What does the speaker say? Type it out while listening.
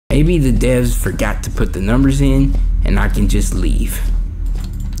Maybe the devs forgot to put the numbers in and I can just leave.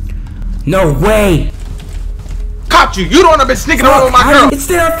 No way! Caught you! You don't want to be sneaking around with my girl! It's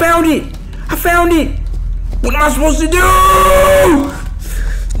there, I found it! I found it! What am I supposed to do?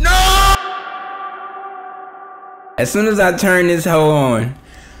 No! As soon as I turned this hoe on,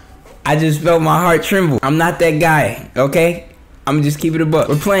 I just felt my heart tremble. I'm not that guy, okay? I'm just keep it a buck.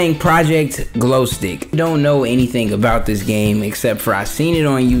 We're playing Project Glow Stick. Don't know anything about this game except for I seen it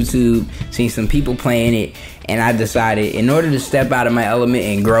on YouTube, seen some people playing it, and I decided in order to step out of my element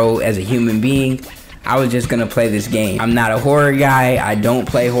and grow as a human being, I was just gonna play this game. I'm not a horror guy. I don't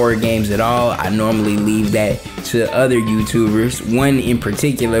play horror games at all. I normally leave that to other YouTubers. One in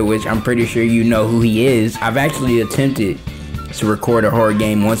particular, which I'm pretty sure you know who he is. I've actually attempted to record a horror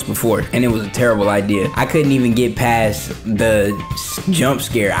game once before, and it was a terrible idea. I couldn't even get past the jump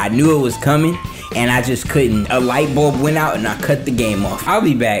scare. I knew it was coming, and I just couldn't. A light bulb went out, and I cut the game off. I'll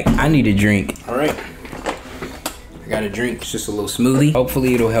be back. I need a drink. All right. I got a drink. It's just a little smoothie.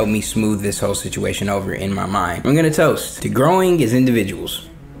 Hopefully, it'll help me smooth this whole situation over in my mind. I'm gonna toast to growing as individuals.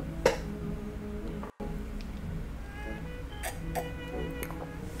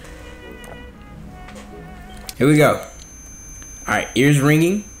 Here we go. Alright, ears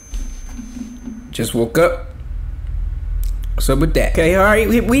ringing. Just woke up. What's up with that? Okay, alright,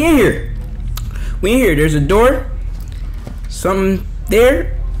 we in here. We in here. There's a door. Something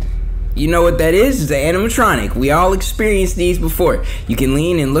there. You know what that is? It's an animatronic. We all experienced these before. You can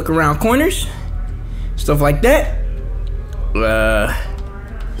lean and look around corners. Stuff like that.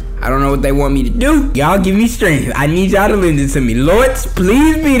 I don't know what they want me to do. Y'all give me strength. I need y'all to lend it to me. Lords,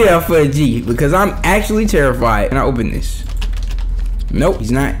 please be there for a G, because I'm actually terrified. Can I open this? Nope,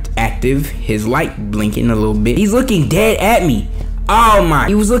 he's not active. His light blinking a little bit. He's looking dead at me. Oh my,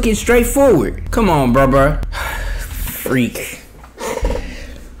 he was looking straight forward. Come on, bro. Freak.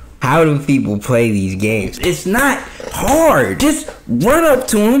 How do people play these games? It's not hard. Just run up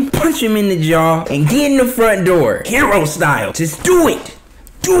to him, punch him in the jaw, and get in the front door. Hero style. Just do it.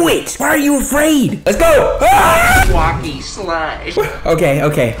 Do it. Why are you afraid? Let's go. Ah! Walkie slide. Okay.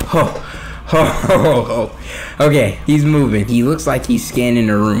 Okay, he's moving. He looks like he's scanning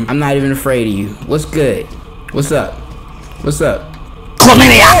the room. I'm not even afraid of you. What's good? What's up? What's up?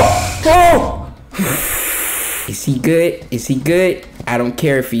 Chlamydia! Oh! Is he good? Is he good? I don't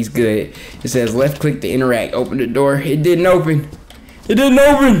care if he's good. It says left click to interact. Open the door. It didn't open. It didn't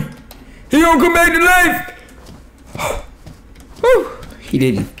open. He gonna come back to life. Whew. He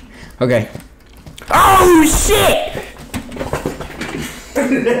didn't. Okay. Oh shit!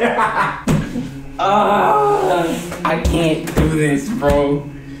 I can't do this, bro.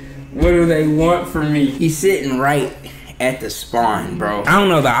 What do they want from me? He's sitting right at the spawn, bro. I don't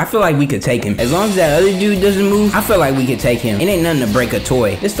know though. I feel like we could take him. As long as that other dude doesn't move, I feel like we could take him. It ain't nothing to break a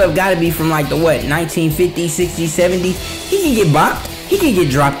toy. This stuff gotta be from like the what, 1950s, 60s, 70s. He can get bopped. He can get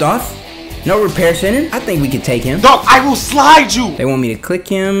dropped off. No repair center. I think we could take him. Dog, I will slide you. They want me to click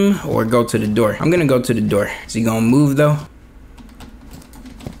him or go to the door. I'm gonna go to the door. Is he gonna move though?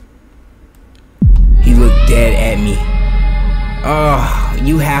 He looked dead at me. Oh,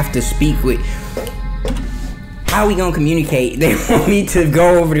 you have to speak with... How are we gonna communicate? They want me to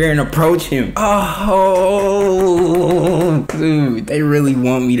go over there and approach him. Oh, dude, they really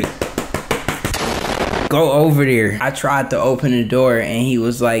want me to go over there. I tried to open the door and he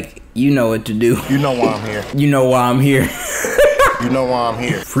was like, you know what to do. You know why I'm here. You know why I'm here. You know why I'm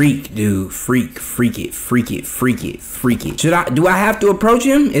here. Freak, dude. Freak it. Do I have to approach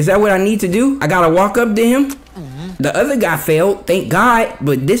him? Is that what I need to do? I gotta walk up to him? The other guy failed, thank God.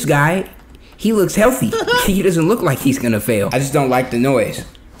 But this guy, he looks healthy. He doesn't look like he's gonna fail. I just don't like the noise.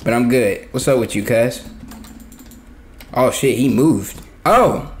 But I'm good. What's up with you, cuz? Oh shit, he moved.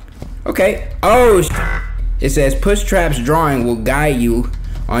 Oh, okay. Oh, it says push traps drawing will guide you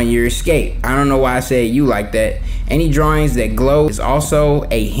on your escape. I don't know why I said you like that. Any drawings that glow is also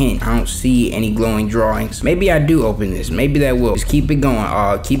a hint. I don't see any glowing drawings. Maybe I do open this. Maybe that will. Just keep it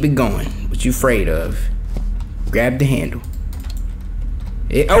going. Keep it going. What you afraid of? Grab the handle.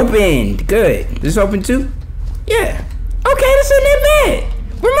 It opened. Good. This open too? Yeah. Okay, this isn't that bad.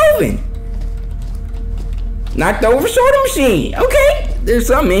 We're moving. Knocked over soda machine. Okay. There's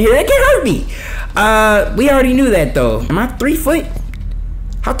something in here that can hurt me. We already knew that though. Am I 3 foot?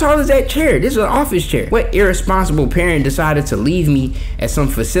 How tall is that chair? This is an office chair. What irresponsible parent decided to leave me at some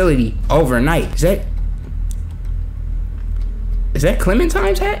facility overnight? Is that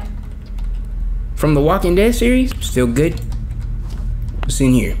Clementine's hat? From the Walking Dead series? Still good? What's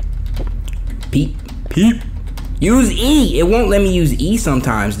in here? Peep. Use E. It won't let me use E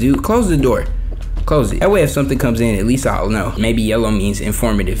sometimes, dude. Close the door. Close it. That way if something comes in, at least I'll know. Maybe yellow means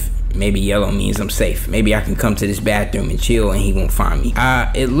informative. Maybe yellow means I'm safe. Maybe I can come to this bathroom and chill and he won't find me.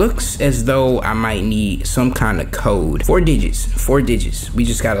 It looks as though I might need some kind of code. 4 digits. 4 digits. We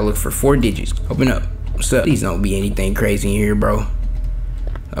just gotta look for 4 digits. Open up. What's up? Please don't be anything crazy in here, bro.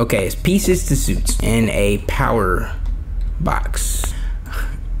 Okay, it's pieces to suits and a power box.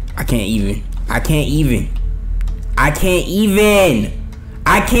 I can't even.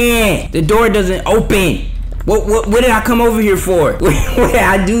 The door doesn't open. What did I come over here for? Why did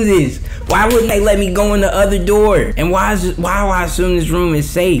I do this? Why wouldn't they let me go in the other door? And why do I assume this room is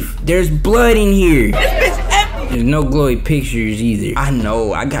safe? There's blood in here. There's no glowy pictures either. I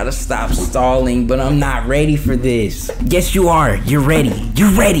know, I gotta stop stalling, but I'm not ready for this. Yes, you are. You're ready.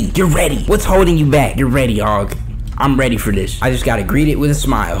 You're ready. You're ready. What's holding you back? You're ready, dog. I'm ready for this. I just gotta greet it with a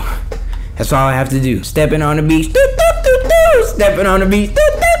smile. That's all I have to do. Stepping on the beach. Stepping on the beach.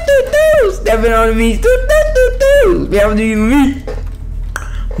 Stepping on the beach. About to be me.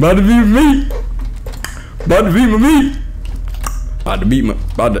 About to be me. About to beat my meat. About to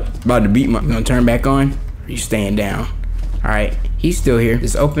beat my. You gonna turn back on? Or you staying down? Alright, he's still here.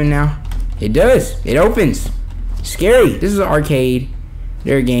 It's open now. It does. It opens. Scary. This is an arcade.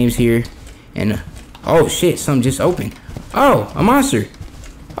 There are games here. And oh shit, something just opened. Oh, a monster.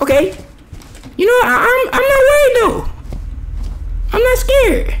 Okay. You know, I'm not worried though. I'm not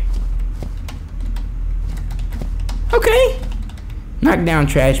scared. Okay. Knock down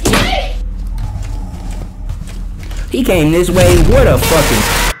trash. He came this way. What a fucking.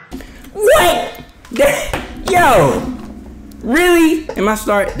 What? Yo. Really? Am I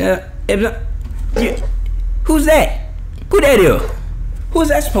start? Who's that? Who that is? Who's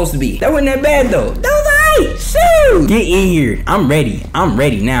that supposed to be? That wasn't that bad though. That was alright. Shoot. Get in here. I'm ready. I'm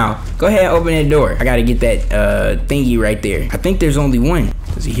ready now. Go ahead, open that door. I gotta get that thingy right there. I think there's only one.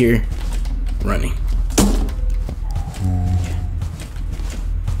 Is he here? Running.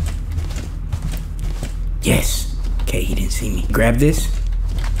 Yes. Okay, he didn't see me. Grab this.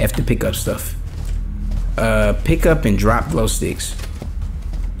 F to pick up stuff. Pick up and drop glow sticks.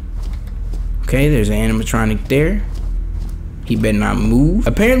 Okay, there's an animatronic there. He better not move.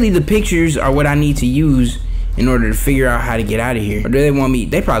 Apparently the pictures are what I need to use in order to figure out how to get out of here. Or do they want me?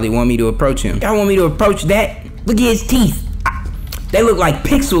 They probably want me to approach him. Y'all want me to approach that? Look at his teeth. They look like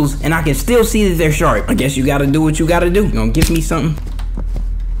pixels and I can still see that they're sharp. I guess you gotta do what you gotta do. You gonna gift me something?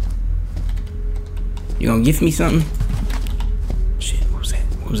 You gonna gift me something? Shit, what was that?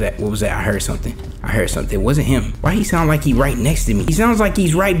 What was that? What was that? I heard something. I heard something. It wasn't him. Why he sound like he right next to me? He sounds like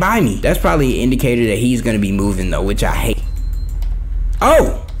he's right by me. That's probably an indicator that he's gonna be moving though, which I hate.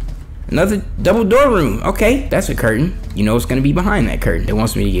 Oh! Another double door room. Okay, that's a curtain. You know what's gonna be behind that curtain. It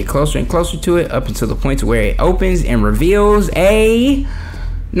wants me to get closer and closer to it up until the point to where it opens and reveals a...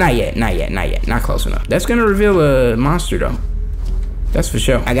 Not yet, not yet, not yet. Not close enough. That's gonna reveal a monster though. That's for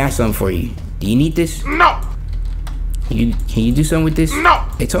sure. I got something for you. Do you need this? No! Can you do something with this? No!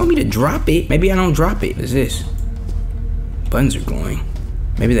 They told me to drop it. Maybe I don't drop it. What is this? Buttons are glowing.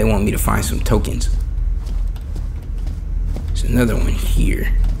 Maybe they want me to find some tokens. There's another one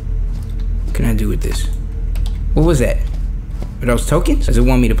here. What can I do with this? What was that? Are those tokens? Does it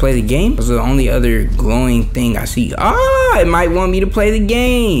want me to play the game? Those are the only other glowing thing I see. Ah, it might want me to play the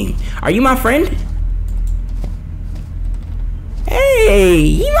game. Are you my friend? Hey,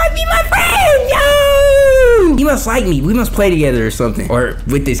 he might be my friend, yo! He must like me. We must play together or something. Or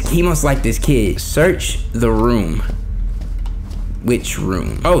with this, he must like this kid. Search the room. Which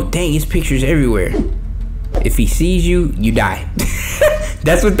room? Oh, dang, his pictures everywhere. If he sees you, you die.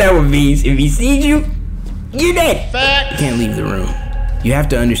 That's what that one means. If he sees you, you're dead. You can't leave the room. You have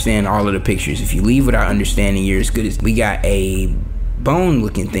to understand all of the pictures. If you leave without understanding, you're as good as... We got a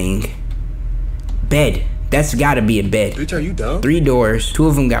bone-looking thing. Bed. That's gotta be a bed. Bitch, are you dumb? 3 doors. 2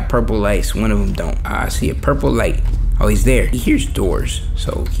 of them got purple lights. 1 of them don't. I see a purple light. Oh, he's there. He hears doors,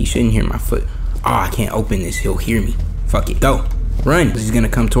 so he shouldn't hear my foot. Oh, I can't open this. He'll hear me. Fuck it. Go. Run. He's gonna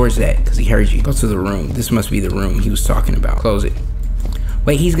come towards that because he heard you. Go to the room. This must be the room he was talking about. Close it.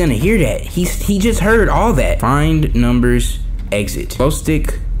 Wait, he's gonna hear that. He just heard all that. Find numbers. Exit. Glow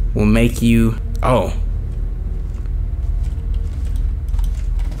stick will make you... Oh.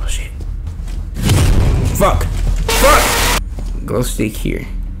 Oh, shit. Fuck. Fuck. Glow stick here.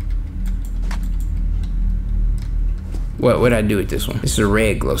 What'd I do with this one? This is a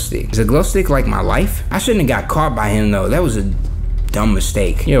red glow stick. Is a glow stick like my life? I shouldn't have got caught by him though. That was a dumb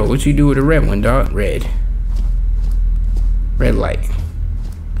mistake. Yo, what you do with a red one, dog? Red. Red light.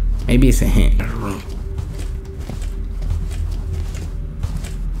 Maybe it's a hint. Room.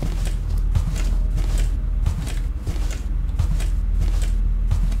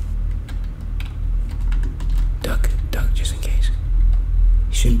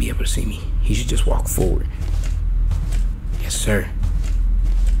 be able to see me. He should just walk forward. Yes, sir.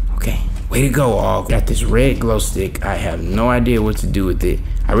 Okay, way to go, all. Got this red glow stick. I have no idea what to do with it.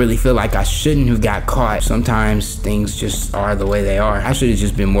 I really feel like I shouldn't have got caught. Sometimes things just are the way they are. I should have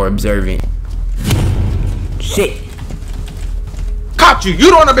just been more observant. Shit. Caught you. You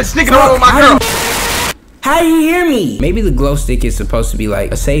don't want to be sneaking around with my girl. How do you hear me? Maybe the glow stick is supposed to be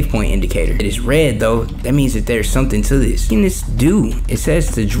like a save point indicator. It is red though. That means that there's something to this. What can this do? It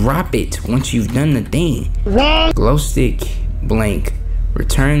says to drop it once you've done the thing. Wrong. Glow stick blank.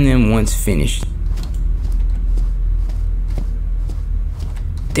 Return them once finished.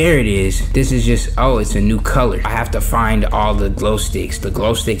 There it is. This is just, oh, it's a new color. I have to find all the glow sticks. The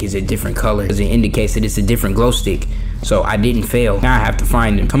glow stick is a different color because it indicates that it's a different glow stick. So I didn't fail. Now I have to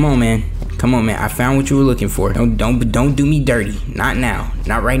find them. Come on, man. Come on, man. I found what you were looking for. Don't do me dirty. Not now.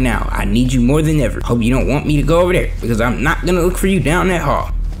 Not right now. I need you more than ever. Hope you don't want me to go over there because I'm not gonna look for you down that hall.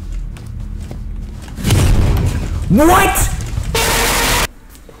 What?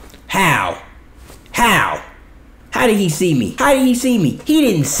 How? How? How did he see me? How did he see me? He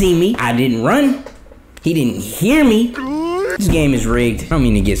didn't see me. I didn't run. He didn't hear me. This game is rigged. I don't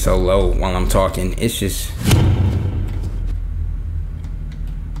mean to get so low while I'm talking. It's just...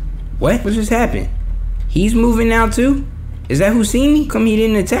 What just happened? He's moving now too? Is that who seen me? Come he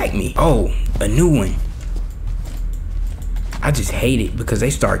didn't attack me. Oh, a new one. I just hate it because they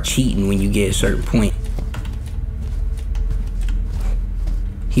start cheating when you get a certain point.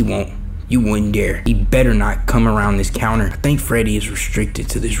 He won't. You wouldn't dare. He better not come around this counter. I think Freddy is restricted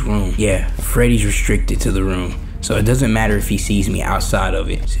to this room. Yeah, Freddy's restricted to the room. So it doesn't matter if he sees me outside of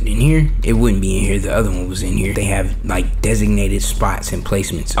it. Is it in here? It wouldn't be in here. The other one was in here. They have like designated spots and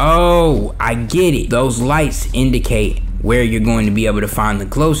placements. Oh, I get it. Those lights indicate where you're going to be able to find the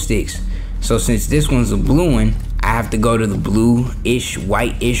glow sticks. So since this one's a blue one, I have to go to the blue-ish,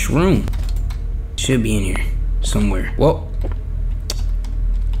 white-ish room. Should be in here somewhere. Well,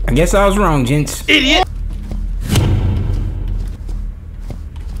 I guess I was wrong, gents. Idiot.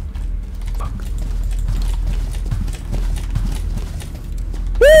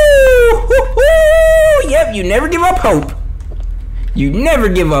 Yep, you never give up hope. You never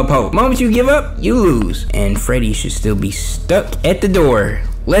give up hope. The moment you give up, you lose. And Freddy should still be stuck at the door.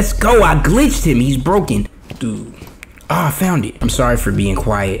 Let's go. I glitched him. He's broken. Dude. Oh, I found it. I'm sorry for being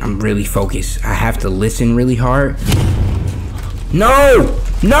quiet. I'm really focused. I have to listen really hard. No!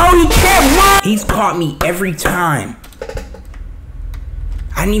 No, he can't run! He's caught me every time.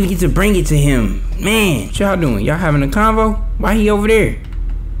 I didn't even get to bring it to him. Man, what y'all doing? Y'all having a convo? Why he over there?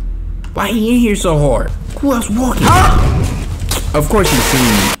 Why he in here so hard? Who else walking? Ah! Of course he's seen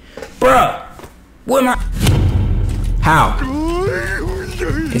me. Bruh! What am I? How?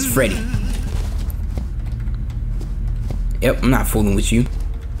 It's Freddy. Yep, I'm not fooling with you.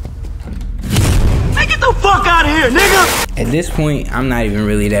 Hey, get the fuck out of here, nigga! At this point, I'm not even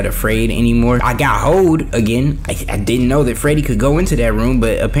really that afraid anymore. I got hold again. I didn't know that Freddy could go into that room,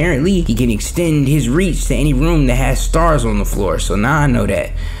 but apparently he can extend his reach to any room that has stars on the floor. So now I know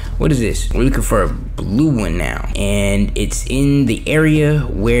that. What is this? We're looking for a blue one now. And it's in the area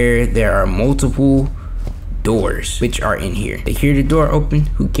where there are multiple doors, which are in here. They hear the door open,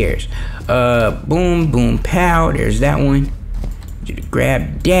 who cares? Boom, boom, pow, there's that one. You to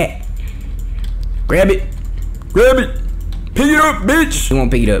grab that. Grab it. Grab it. Pick it up, bitch. It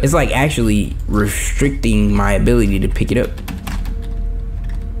won't pick it up. It's like actually restricting my ability to pick it up.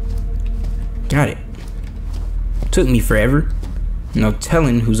 Got it. Took me forever. No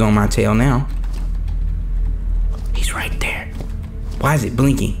telling who's on my tail now. He's right there. Why is it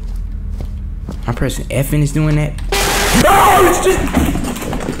blinking? I'm pressing F and it's doing that. Oh, it's just...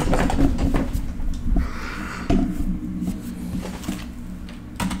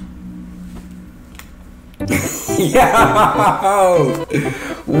 Yo!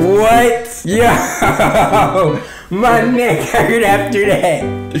 What? Yo! My neck hurt after that.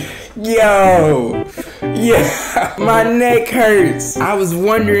 Yo! Yeah, my neck hurts. I was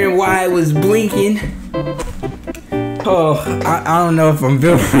wondering why it was blinking. Oh, I don't know if I'm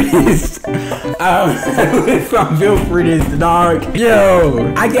built for this. I don't know if I'm built for this, dog.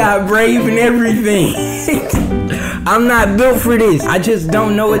 Yo, I got brave and everything. I'm not built for this. I just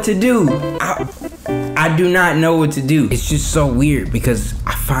don't know what to do. I do not know what to do. It's just so weird because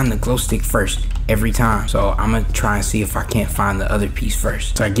I find the glow stick first every time. So I'm gonna try and see if I can't find the other piece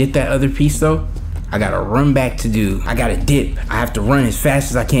first. So I get that other piece though. I gotta run back to do. I gotta dip. I have to run as fast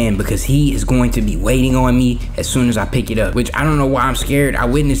as I can because he is going to be waiting on me as soon as I pick it up. Which I don't know why I'm scared. I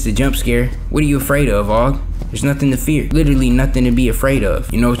witnessed a jump scare. What are you afraid of, Og? There's nothing to fear. Literally nothing to be afraid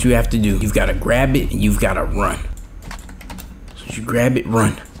of. You know what you have to do. You've gotta grab it and you've gotta run. So you grab it,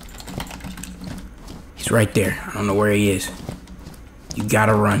 run. He's right there. I don't know where he is. You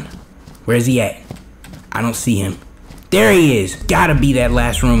gotta run. Where's he at? I don't see him. There he is. Gotta be that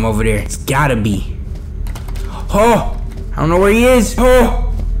last room over there. It's gotta be. Oh, I don't know where he is.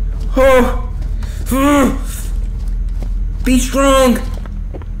 Oh, be strong.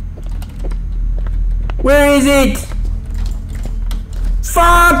 Where is it?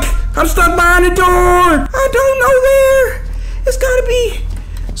 Fuck! I'm stuck behind the door. I don't know where. It's gotta be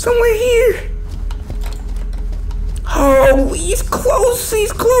somewhere here. Oh, he's close.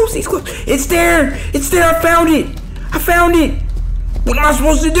 He's close. He's close. It's there. It's there. I found it. I found it. What am I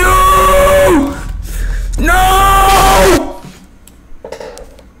supposed to do? No!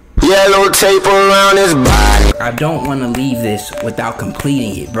 Yellow tape around his body. I don't want to leave this without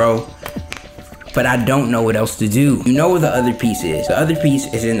completing it, bro. But I don't know what else to do. You know where the other piece is. The other piece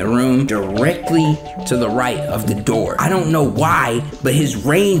is in the room directly to the right of the door. I don't know why, but his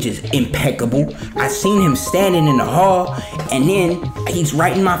range is impeccable. I seen him standing in the hall, and then he's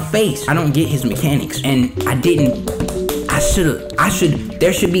right in my face. I don't get his mechanics, and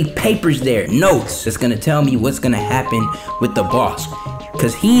there should be papers there, notes that's gonna tell me what's gonna happen with the boss.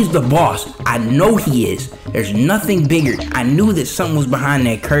 Cause he's the boss. I know he is. There's nothing bigger. I knew that something was behind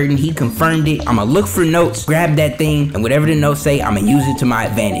that curtain. He confirmed it. I'ma look for notes, grab that thing, and whatever the notes say, I'ma use it to my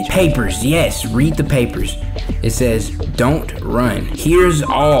advantage. Papers, yes, read the papers. It says, don't run. Here's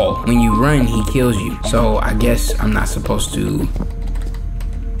all. When you run, he kills you. So I guess I'm not supposed to.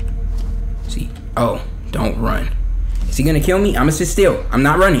 See, oh, don't run. Is he gonna kill me? I'ma sit still. I'm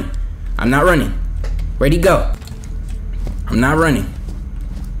not running. I'm not running. Where'd he go? I'm not running.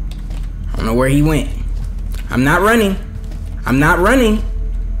 I don't know where he went. I'm not running. I'm not running.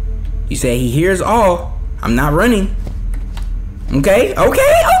 You say he hears all. I'm not running. Okay.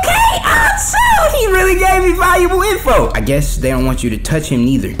 Ah, so he really gave me valuable info. I guess they don't want you to touch him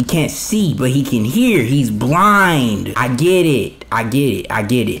neither. He can't see, but he can hear. He's blind. I get it. I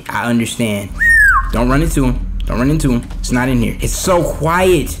understand. Don't run into him. Don't run into him. It's not in here. It's so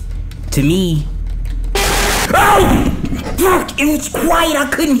quiet to me. Oh! Fuck! It was quiet. I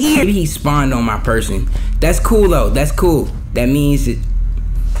couldn't hear. Maybe he spawned on my person. That's cool though. That's cool. That means it.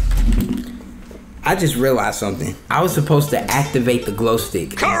 I just realized something. I was supposed to activate the glow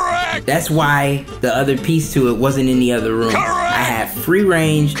stick. Correct! That's why the other piece to it wasn't in the other room. Correct! I had free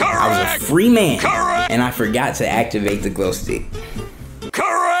range. Correct! I was a free man. Correct! And I forgot to activate the glow stick.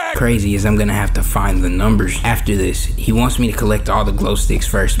 Correct! Crazy is I'm gonna have to find the numbers after this. He wants me to collect all the glow sticks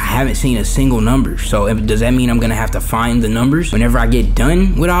first. I haven't seen a single number. So does that mean I'm gonna have to find the numbers whenever I get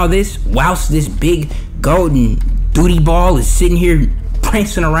done with all this? Whilst this big golden duty ball is sitting here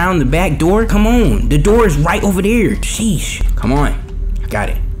prancing around the back door? Come on, the door is right over there. Sheesh. Come on. I got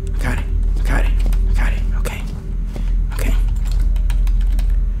it. Okay.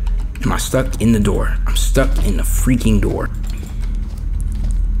 Am I stuck in the door? I'm stuck in the freaking door.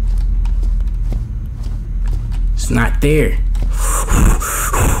 It's not there.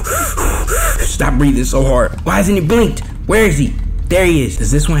 Stop breathing so hard. Why hasn't it blinked? Where is he? There he is.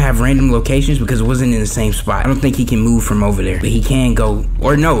 Does this one have random locations? Because it wasn't in the same spot. I don't think he can move from over there. But he can go.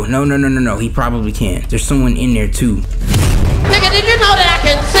 Or no. He probably can. There's someone in there too. Nigga, did you know that I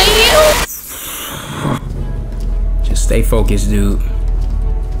can see you? Just stay focused, dude.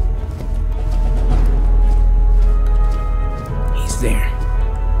 He's there.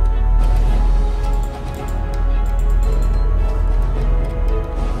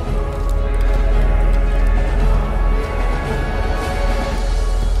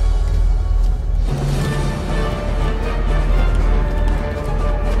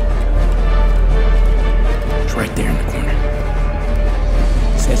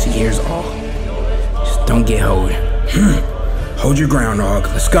 He hears all. Just don't get hold. Hold your ground, dog.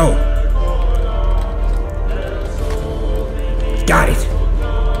 Let's go. Got it.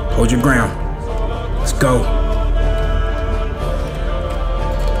 Hold your ground. Let's go.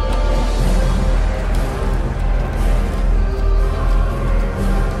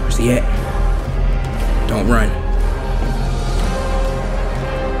 Where's he at? Don't run.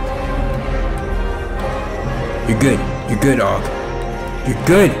 You're good. You're good, dog. You're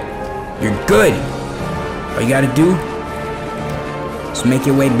good. You're good. All you gotta do is make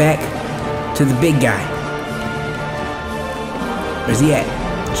your way back to the big guy. Where's he at?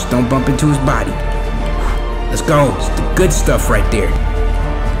 Just don't bump into his body. Let's go. It's the good stuff right there.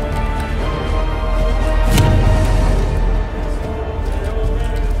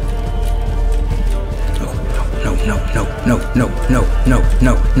 No.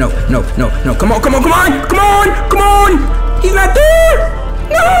 Come on. He's not there!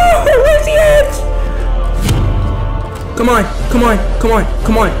 No! Where's he at? Come on. I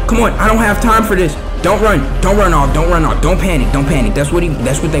don't have time for this. Don't run. Don't run off. Don't run off. Don't panic. Don't panic. That's what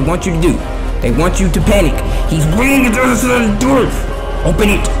they want you to do. They want you to panic. He's bringing it to the door. Open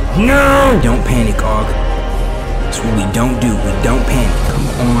it. No. Don't panic, Og. That's what we don't do. We don't panic. Come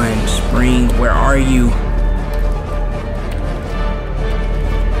on, Spring. Where are you?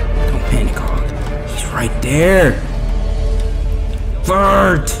 Don't panic, Og. He's right there.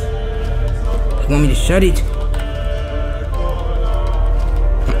 Fart. They want me to shut it?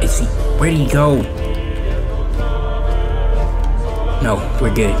 Is he? Where did he go? No,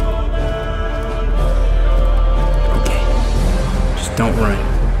 we're good. Okay. Just don't run.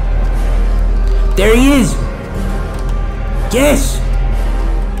 There he is! Yes!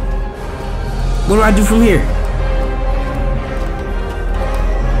 What do I do from here?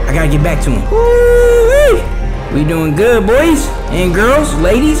 I gotta get back to him. Woo-wee! We doing good, boys and girls,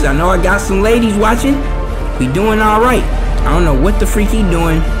 ladies. I know I got some ladies watching. We doing alright. I don't know what the freak he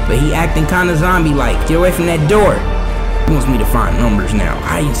doing, but he acting kinda zombie-like. Get away from that door. He wants me to find numbers now.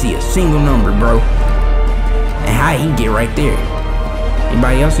 I didn't see a single number, bro. And how he get right there?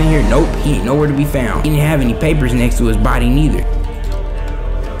 Anybody else in here? Nope, he ain't nowhere to be found. He didn't have any papers next to his body neither.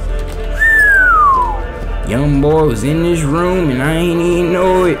 Young boy was in this room and I ain't even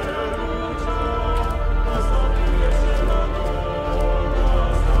know it.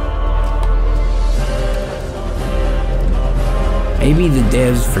 Maybe the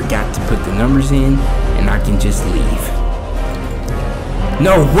devs forgot to put the numbers in and I can just leave.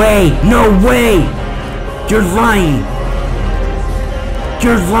 No way! No way! You're lying!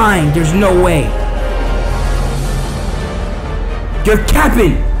 You're lying! There's no way! You're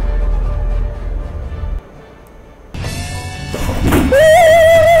capping!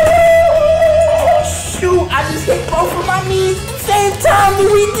 Shoot! I just hit both of my knees at the same time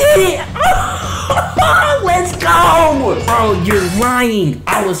and we did it! Let's go! Bro, you're lying.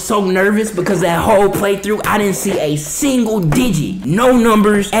 I was so nervous because that whole playthrough, I didn't see a single digit. No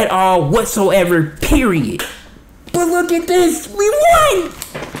numbers at all whatsoever, period. But look at this. We won!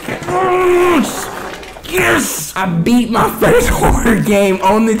 Yes! I beat my first horror game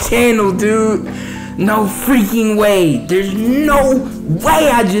on the channel, dude. No freaking way. There's no way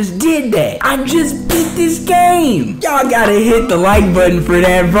I just did that. I just beat this game. Y'all gotta hit the like button for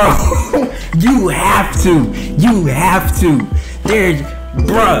that, bro. You have to. You have to. There's,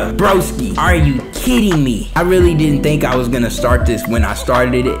 bruh, broski. Are you kidding me? I really didn't think I was gonna start this when I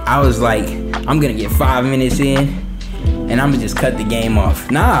started it. I was like, I'm gonna get 5 minutes in and I'm gonna just cut the game off.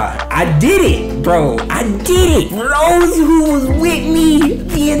 Nah, I did it, bro. I did it. For those who was with me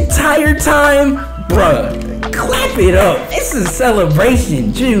the entire time, bruh, clap it up. It's a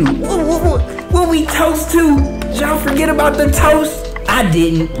celebration, dude. What we toast to? Did y'all forget about the toast? I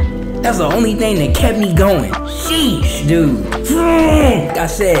didn't. That's the only thing that kept me going. Sheesh, dude. Like I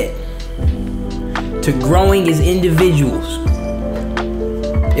said, to growing as individuals.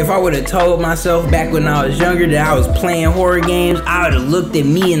 If I would have told myself back when I was younger that I was playing horror games, I would have looked at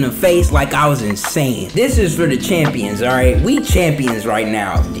me in the face like I was insane. This is for the champions, alright? We champions right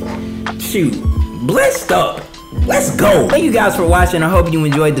now. Shoot. Blessed up. Let's go. Thank you guys for watching. I hope you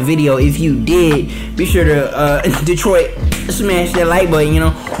enjoyed the video. If you did, be sure to Detroit, smash that like button, you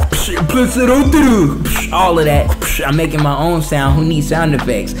know. All of that. I'm making my own sound. Who needs sound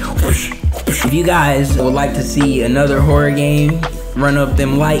effects? If you guys would like to see another horror game, run up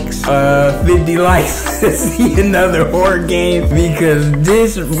them likes, 50 likes to see another horror game, because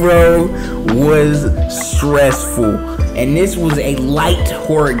this, bro, was stressful. And this was a light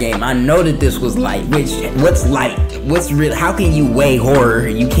horror game. I know that this was light. What's light? What's real? How can you weigh horror?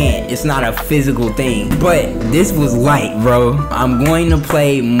 You can't. It's not a physical thing. But this was light, bro. I'm going to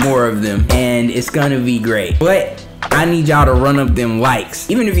play more of them and it's gonna be great. But I need y'all to run up them likes.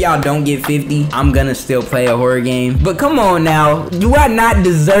 Even if y'all don't get 50, I'm gonna still play a horror game. But come on now, do I not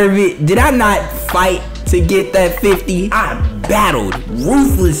deserve it? Did I not fight to get that 50? I battled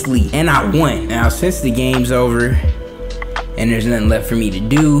ruthlessly and I won. Now, since the game's over and there's nothing left for me to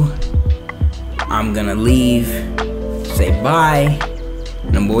do, I'm gonna leave, say bye,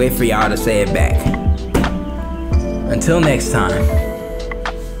 and I'm gonna wait for y'all to say it back. Until next time.